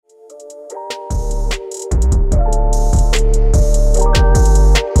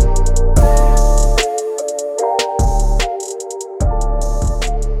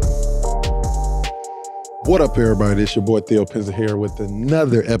What up, everybody? It's your boy Theo Pinson here with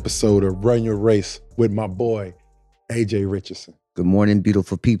another episode of Run Your Race with my boy, AJ Richardson. Good morning,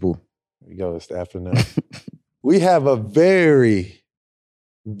 beautiful people. Here we go. It's the afternoon. We have a very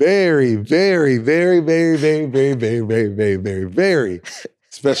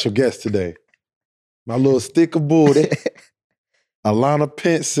special guest today. My little stick of booty, Alana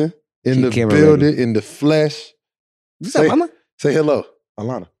Pinson, in the building, in the flesh. What's up, mama? Say hello,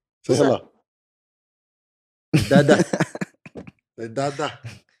 Alana. Say hello. Da-da. Say da-da.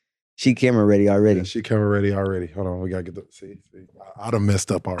 She camera ready already. Yeah, she camera ready already. Hold on, we gotta get the see. I done messed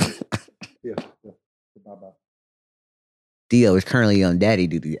up already. Yeah. Bye-bye. Theo is currently on daddy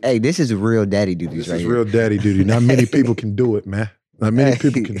duty. Hey, this is real daddy duty. This is real daddy duty. Not many people can do it, man. Not many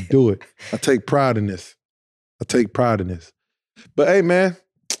people can do it. I take pride in this. But hey, man,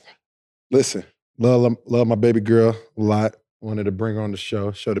 listen, love my baby girl a lot. Wanted to bring her on the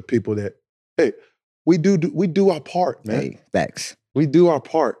show the people that, hey, we do our part, man. Hey, facts. We do our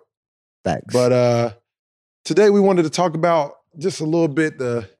part. Facts. But today we wanted to talk about just a little bit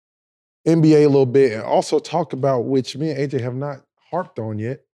the NBA a little bit, and also talk about, which me and AJ have not harped on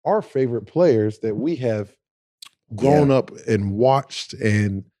yet, our favorite players that we have grown up and watched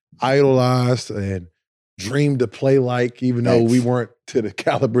and idolized and dreamed to play like, even though we weren't to the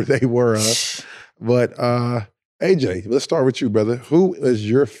caliber they were of. But AJ, let's start with you, brother. Who is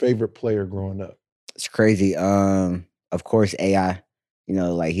your favorite player growing up? It's crazy. Of course, AI. You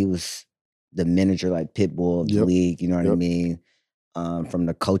know, like he was the miniature, like Pitbull of the league. You know what I mean? From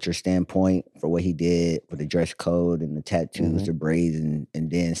the culture standpoint, for what he did with the dress code and the tattoos, the braids, and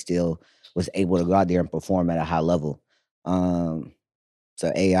then still was able to go out there and perform at a high level. So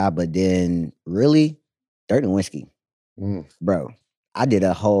AI, but then really Dirk Nowitzki, bro. I did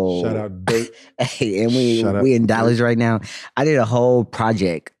a whole shout out Dirk. Hey, and we in Dallas right now. I did a whole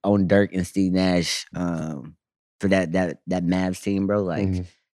project on Dirk and Steve Nash for that Mavs team, bro. Like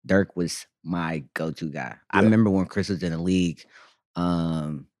Dirk was my go-to guy. I remember when Chris was in the league.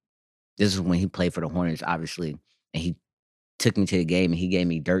 This is when he played for the Hornets, obviously, and he took me to the game and he gave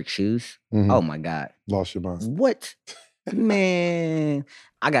me Dirk shoes. Oh my God. Lost your mind. What? Man,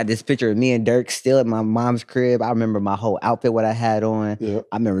 I got this picture of me and Dirk still at my mom's crib. I remember my whole outfit, what I had on. Yep.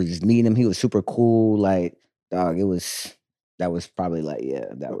 I remember just meeting him. He was super cool. Like, dog, that was probably like,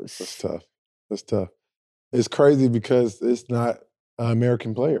 That's tough. That's tough. It's crazy because it's not an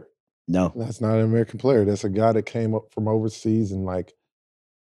American player. No. That's not an American player. That's a guy that came up from overseas and like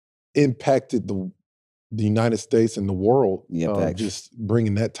impacted the United States and the world. Just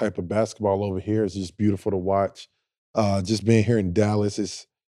bringing that type of basketball over here is just beautiful to watch. Just being here in Dallas,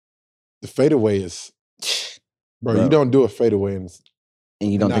 the fadeaway is, bro. You don't do a fadeaway and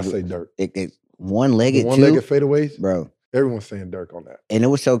you don't not say Dirk. One-legged fadeaways, bro. Everyone's saying Dirk on that, and it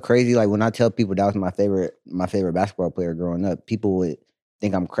was so crazy. Like when I tell people that was my favorite basketball player growing up, people would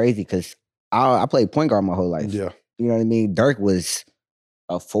think I'm crazy because I played point guard my whole life. Yeah, you know what I mean. Dirk was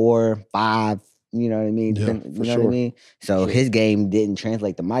a 4, 5. You know what I mean. Yeah, what I mean. So his game didn't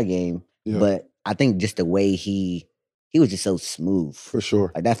translate to my game, but I think just the way he was just so smooth. For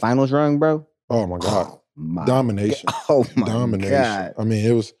sure. Like that finals run, bro. Oh my God. Domination. Oh my God. I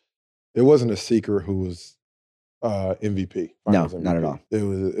mean, it wasn't a secret who was MVP. No, MVP. not at all.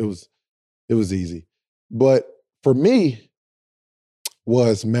 It was easy. But for me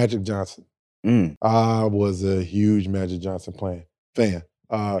was Magic Johnson. I was a huge Magic Johnson fan.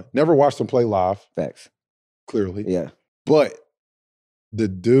 Never watched him play live. Facts. Clearly. Yeah. But the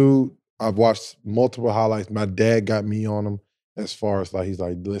dude, I've watched multiple highlights. My dad got me on him as far as like, he's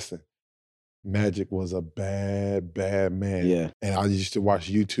like, listen, Magic was a bad, bad man. Yeah. And I used to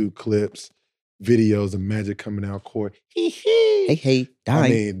watch YouTube clips, videos of Magic coming out court. Hey, dime. I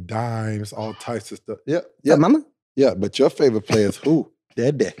mean, dimes, all types of stuff. Yeah. Yeah, mama? Yeah, but your favorite player is who?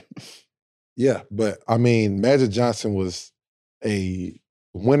 Dad. Yeah, but I mean, Magic Johnson was a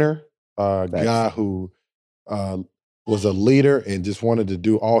winner, guy who was a leader and just wanted to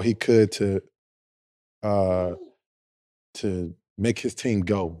do all he could to make his team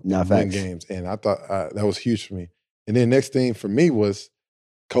go and win games. And I thought that was huge for me. And then next thing for me was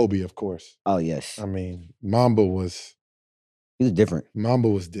Kobe, of course. Oh, yes. I mean, Mamba was... He was different. Mamba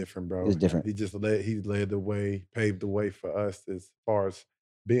was different, bro. He was different. He led the way, paved the way for us as far as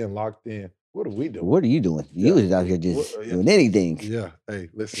being locked in. What are we doing? What are you doing? You was out here just doing anything. Yeah. Hey,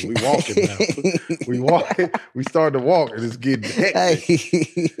 listen, we walking now. We walking. We started to walk and it's getting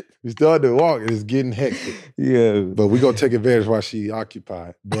hectic. We started to walk and it's getting hectic. Yeah. But we gonna take advantage while she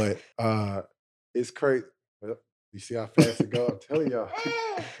occupied. But it's crazy. Well, you see how fast it goes? I'm telling y'all.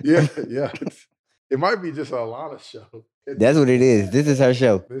 Yeah. It might be just an Alana show. That's what it is. This is her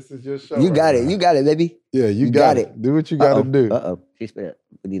show. This is your show. You got it. You got it, baby. Yeah, you got it. Do what you got to do. She spit up.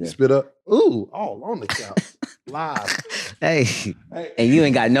 You spit up. Ooh, all on the couch. Live. Hey. And you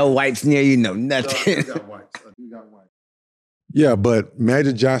ain't got no wipes near you, nothing. No, you got wipes. You got wipes. Yeah, but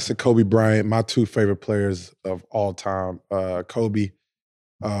Magic Johnson, Kobe Bryant, my two favorite players of all time. Kobe,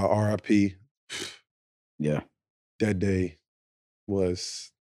 RIP. Yeah. That day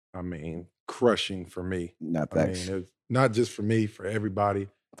was, crushing for me. Not it was not just for me, for everybody.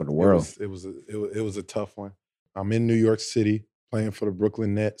 For the world. It was a tough one. I'm in New York City playing for the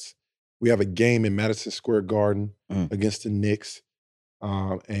Brooklyn Nets. We have a game in Madison Square Garden against the Knicks.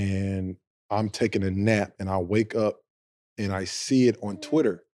 And I'm taking a nap and I wake up and I see it on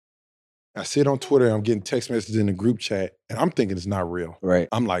Twitter. I see it on Twitter and I'm getting text messages in the group chat and I'm thinking it's not real. Right.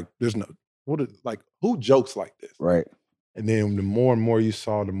 I'm like, who jokes like this? Right. And then the more and more you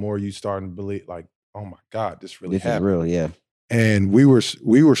saw, the more you starting to believe, like, oh my God, this really happened. This is real, yeah. And we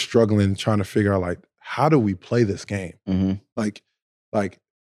were struggling, trying to figure out, like, how do we play this game? Mm-hmm. Like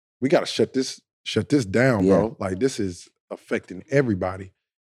we got to shut this down, bro. Like, this is affecting everybody.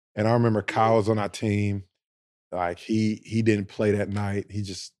 And I remember Kyle was on our team. Like, he didn't play that night. He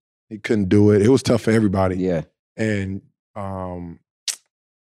couldn't do it. It was tough for everybody. Yeah. And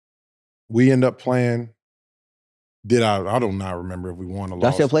we end up playing. I do not remember if we won or lost.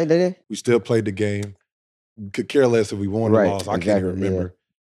 Y'all still played today? We still played the game. Could care less if we won or lost. I can't even remember. Yeah.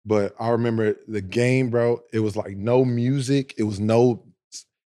 But I remember the game, bro. It was like no music. It was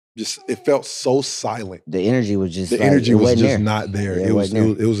it felt so silent. The energy was just not there. Yeah,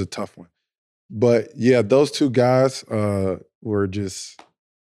 it was a tough one. But yeah, those two guys were just,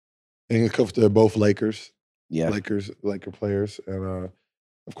 and they're both Lakers. Yeah. Laker players. And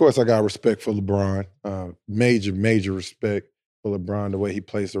of course, I got respect for LeBron. Major respect for LeBron, the way he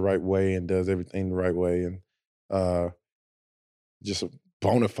plays the right way and does everything the right way. And just a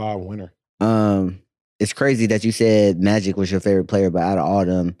bona fide winner. It's crazy that you said Magic was your favorite player, but out of all of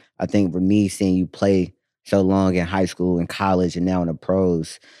them, I think for me, seeing you play so long in high school and college and now in the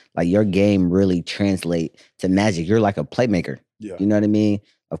pros, like your game really translate to Magic. You're like a playmaker. Yeah. You know what I mean?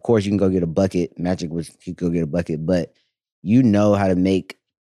 Of course, you can go get a bucket. Magic he could go get a bucket, but you know how to make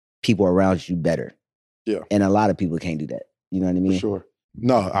people around you better. Yeah. And a lot of people can't do that. You know what I mean? For sure.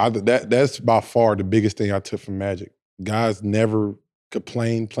 No, that's by far the biggest thing I took from Magic. Guys never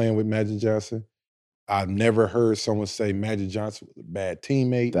complained playing with Magic Johnson. I've never heard someone say Magic Johnson was a bad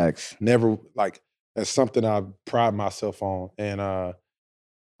teammate. Facts. Never, that's something I pride myself on. And I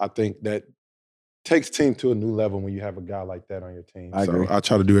think that takes team to a new level when you have a guy like that on your team. I agree. I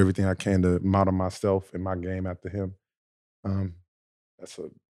try to do everything I can to model myself and my game after him. That's a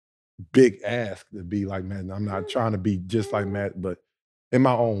big ask to be like Matt. I'm not trying to be just like Matt, but in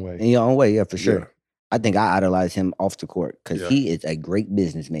my own way. In your own way, yeah, for sure. Yeah. I think I idolize him off the court because he is a great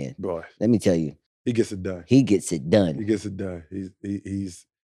businessman. Boy. Let me tell you. He gets it done. He gets it done.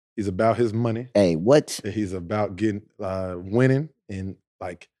 He's about his money. Hey, what? He's about getting winning and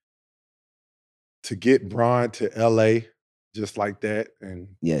to get Bron to LA just like that. And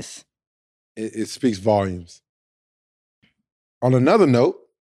yes, it speaks volumes. On another note,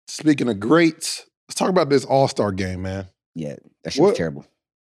 speaking of greats, let's talk about this All-Star game, man. Yeah, that shit was terrible.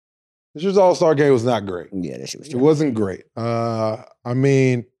 This year's All-Star game was not great. Yeah, that shit was terrible. It wasn't great. I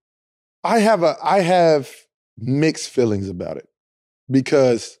have mixed feelings about it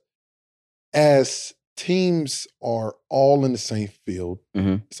because as teams are all in the same field,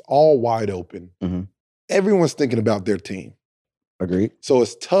 it's all wide open. Everyone's thinking about their team. Agreed. So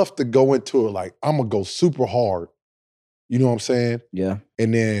it's tough to go into it like, I'm going to go super hard. You know what I'm saying? Yeah.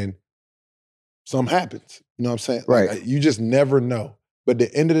 And then something happens. You know what I'm saying? Right. Like, you just never know. But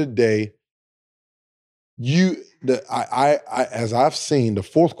at the end of the day, as I've seen, the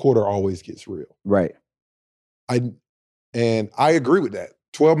fourth quarter always gets real. Right. I agree with that.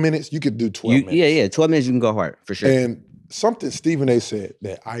 12 minutes, you could do 12 minutes. Yeah. 12 minutes, you can go hard, for sure. And something Stephen A. said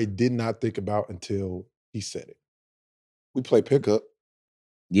that I did not think about until he said it. We play pickup.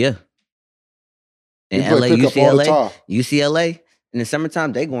 Yeah. In LA, UCLA, in the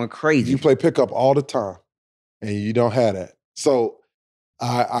summertime, they going crazy. You play pickup all the time, and you don't have that. So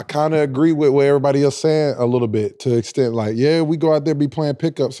I kind of agree with what everybody else saying a little bit to the extent like, yeah, we go out there be playing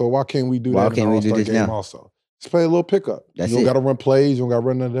pickup, so why can't we do that in the All-Star game also? Let's play a little pickup. You don't got to run plays. You don't got to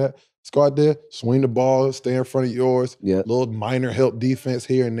run none of that. Let's go out there, swing the ball, stay in front of yours, little minor help defense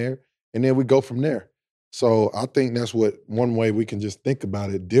here and there, and then we go from there. So I think that's one way we can just think about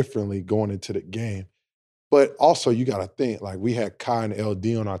it differently going into the game. But also, you got to think, like, we had Kai and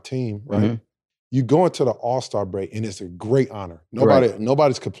LD on our team, right? Mm-hmm. You go into the All-Star break, and it's a great honor.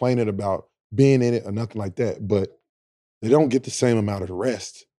 Nobody's complaining about being in it or nothing like that, but they don't get the same amount of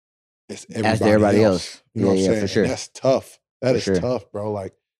rest as everybody else. You know what I'm saying? For sure. And that's tough. That For is tough, bro.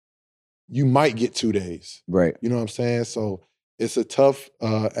 Like, you might get 2 days. Right. You know what I'm saying? So it's a tough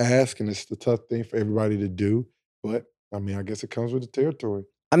ask, and it's the tough thing for everybody to do. But, I mean, I guess it comes with the territory.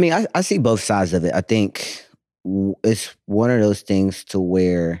 I mean, I see both sides of it. I think it's one of those things to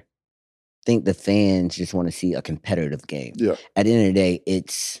where I think the fans just want to see a competitive game. Yeah. At the end of the day,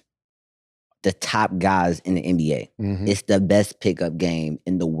 it's the top guys in the NBA. Mm-hmm. It's the best pickup game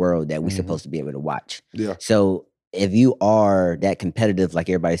in the world that we're Mhm. supposed to be able to watch. Yeah. So if you are that competitive, like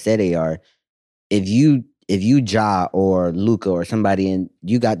everybody said they are, if you Ja or Luka or somebody and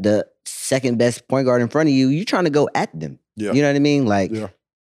you got the second best point guard in front of you, you're trying to go at them. Yeah. You know what I mean? Like, Yeah.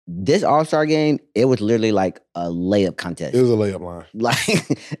 this All-Star game, it was literally like a layup contest. It was a layup line.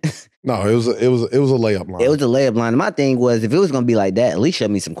 Like, No, it was a layup line. it was a layup line. My thing was, if it was gonna be like that, at least show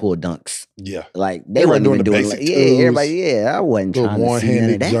me some cool dunks. Yeah. Like, they weren't even doing like, everybody, I wasn't trying to see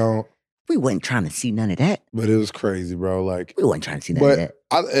none of that. Jump. We wasn't trying to see none of that. But it was crazy, bro. Like, we wasn't trying to see none of that.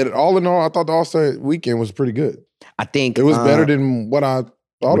 All in all, I thought the All-Star weekend was pretty good. I think it was better than what I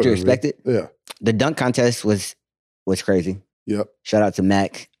thought. What you expected? Yeah. The dunk contest was crazy. Yep. Shout out to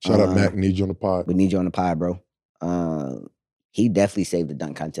Mac. Shout out Mac. Need you on the pod. We need you on the pod, bro. He definitely saved the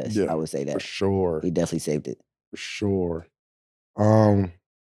dunk contest. Yeah, I would say that. For sure. He definitely saved it. For sure.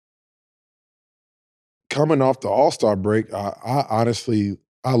 Coming off the All-Star break, I honestly,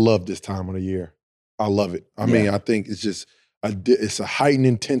 I love this time of the year. I love it. I mean, I think it's just, it's a heightened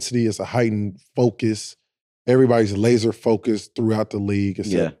intensity. It's a heightened focus. Everybody's laser focused throughout the league.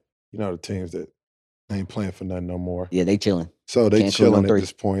 Except, the teams that ain't playing for nothing no more. Yeah, they chilling. So they chilling at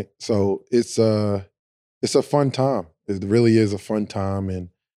this point. So it's a fun time. It really is a fun time. And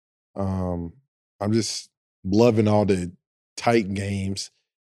I'm just loving all the tight games.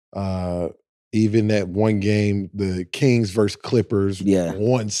 Even that one game, the Kings versus Clippers,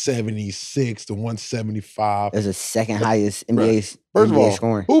 176 to 175. That's the second highest NBA First of all,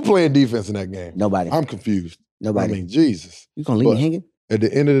 scoring. Who playing defense in that game? Nobody. I'm confused. Nobody. I mean, Jesus. You gonna leave me hanging? At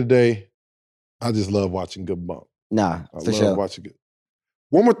the end of the day, I just love watching good bump. Nah, for sure. Watching good.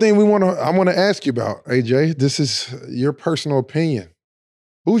 One more thing I want to ask you about, AJ. This is your personal opinion.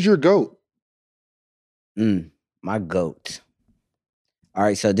 Who's your GOAT? My GOAT. All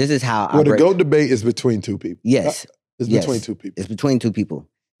right, so this is how the GOAT debate is between two people. Yes. It's between two people. It's between two people.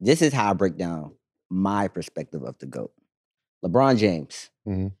 This is how I break down my perspective of the GOAT. LeBron James,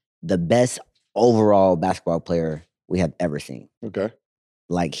 the best overall basketball player we have ever seen. Okay.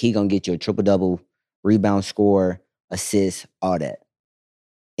 Like, he gonna get you a triple-double, rebound, score, assist, all that.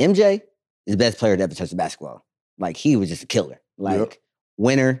 MJ is the best player to ever touch the basketball. Like, he was just a killer. Like,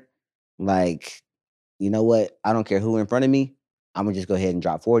 winner. Like, you know what? I don't care who in front of me. I'm going to just go ahead and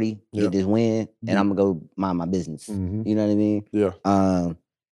drop 40, get this win, and I'm going to go mind my business. Mm-hmm. You know what I mean? Yeah.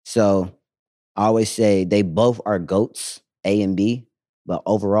 So I always say they both are GOATs, A and B, but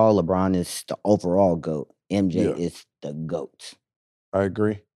overall, LeBron is the overall GOAT. MJ is the GOAT. I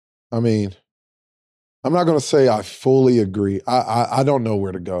agree. I mean, I'm not going to say I fully agree. I don't know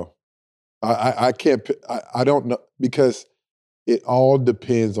where to go. I can't, I don't know, because it all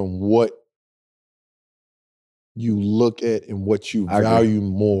depends on what you look at and what you value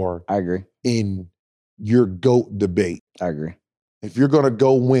more. I agree. In your GOAT debate. I agree. If you're going to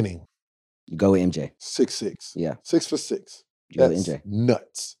go winning, you go with MJ. 6'6". Yeah. 6 for 6. That's MJ.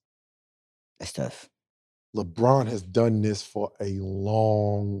 Nuts. That's tough. LeBron has done this for a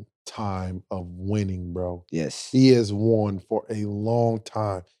long time of winning, bro. Yes. He has won for a long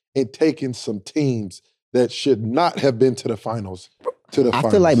time and taken some teams that should not have been to the finals. I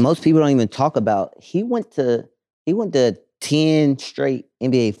feel like most people don't even talk about, he went to 10 straight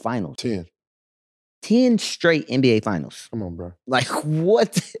NBA finals. 10 straight NBA finals. Come on, bro. Like,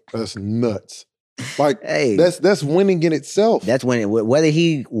 what? That's nuts. Like, hey, that's winning in itself. That's winning. Whether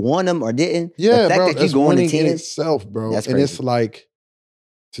he won them or didn't. Yeah, the fact bro. that That's going winning to 10, in itself, bro. That's and crazy. It's like,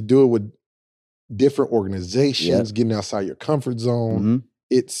 to do it with different organizations, getting outside your comfort zone.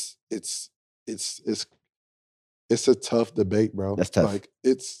 It's a tough debate, bro. That's tough. Like,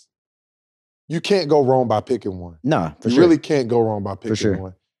 you can't go wrong by picking one. No, for you sure. really can't go wrong by picking for sure.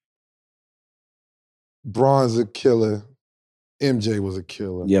 one. Bron's a killer. MJ was a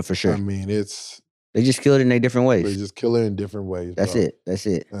killer. Yeah, for sure. I mean, they just kill it in their different ways. They just kill it in different ways. That's bro. it. That's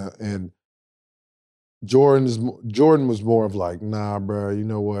it. And Jordan was more of like, nah, bro. You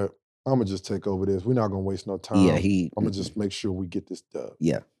know what? I'm gonna just take over this. We're not gonna waste no time. Yeah, I'm gonna just make sure we get this dub.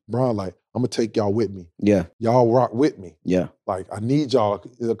 Yeah. Bron, like, I'm gonna take y'all with me. Yeah. Y'all rock with me. Yeah. Like, I need y'all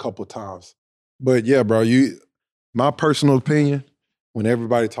a couple times. But yeah, bro, my personal opinion, when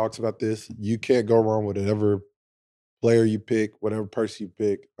everybody talks about this, you can't go wrong with whatever player you pick, whatever person you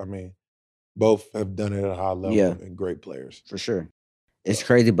pick. I mean, both have done it at a high level Yeah. and great players. For sure. It's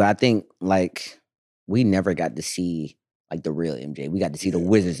crazy, but I think like we never got to see like the real MJ. We got to see the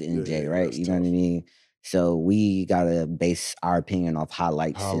Wizards MJ, right? You know what I mean? So we gotta base our opinion off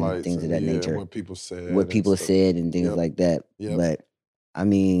highlights and things of that nature. What people said. What people said and things like that. But I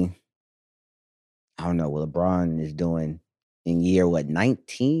mean, I don't know what LeBron is doing in year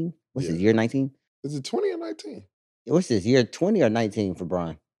 19? What's his year 19? Is it 20 or 19? What's this, year 20 or 19 for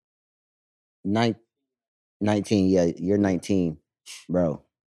Bron? 19, yeah, year 19, bro.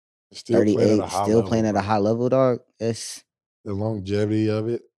 Still 38, still playing at a high level, dog. It's the longevity of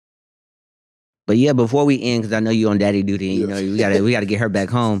it. But yeah, before we end, because I know you on daddy duty, and you know we gotta get her back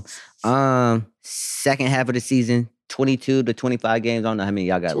home. Second half of the season, 22 to 25 games. I don't know how many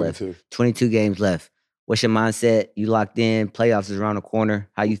y'all got 22. left. 22 games left. What's your mindset? You locked in? Playoffs is around the corner.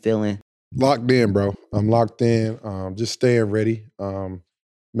 How you feeling? Locked in, bro. I'm locked in. Just staying ready.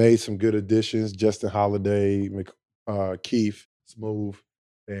 Made some good additions. Justin Holiday, Keith, Smooth,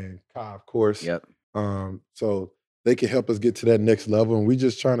 and Kai, of course. Yep. So they can help us get to that next level. And we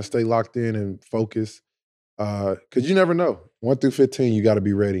just trying to stay locked in and focus. Because you never know. 1 through 15, you got to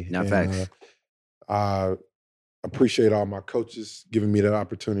be ready. No, facts. I appreciate all my coaches giving me that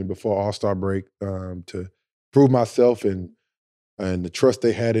opportunity before All-Star break to prove myself and the trust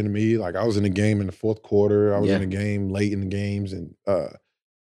they had in me. Like I was in the game in the fourth quarter. I was in the game late in the games and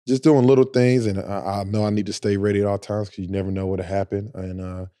just doing little things. And I know I need to stay ready at all times because you never know what'll happen. And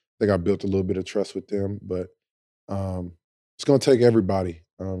I think I built a little bit of trust with them. But it's going to take everybody,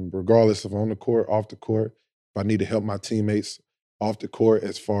 regardless of on the court, off the court. If I need to help my teammates off the court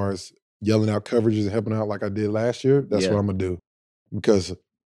as far as yelling out coverages and helping out like I did last year, that's what I'm going to do. Because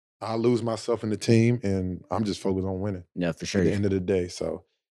I lose myself in the team, and I'm just focused on winning. Yeah, for sure. At the end of the day. So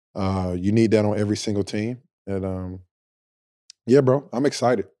you need that on every single team. And yeah, bro, I'm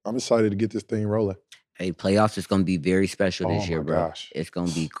excited. I'm excited to get this thing rolling. Hey, playoffs is going to be very special this year, bro. Gosh. It's going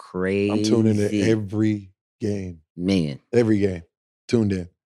to be crazy. I'm tuned into every game. Man. Every game. Tuned in.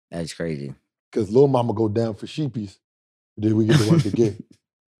 That's crazy. Because Lil Mama go down for sheepies. Then we get to work again.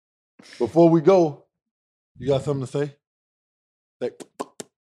 Before we go, you got something to say? Say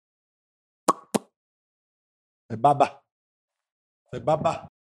bye-bye. Say bye-bye.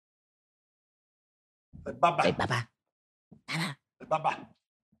 Say bye-bye. Say bye-bye. Say bye-bye.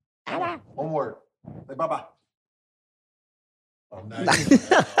 Bye-bye. One word. Say bye-bye. Oh,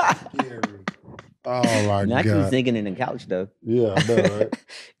 oh my God. God. You're singing in the couch, though. Yeah, I know, right?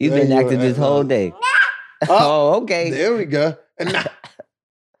 You've been acting this whole day. Oh, okay. There we go. And now.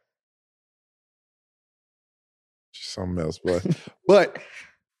 Something else, but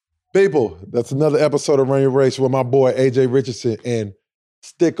people, that's another episode of Run Your Race with my boy AJ Richardson and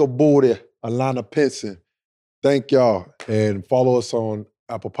Sticker Booty Alana Pinson. Thank y'all, and follow us on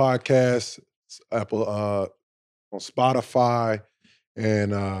Apple Podcasts, on Spotify,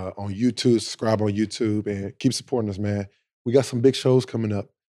 and on YouTube. Subscribe on YouTube and keep supporting us, man. We got some big shows coming up.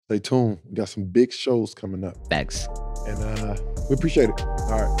 Stay tuned. We got some big shows coming up. Facts. And we appreciate it.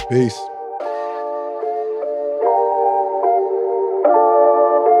 All right, peace.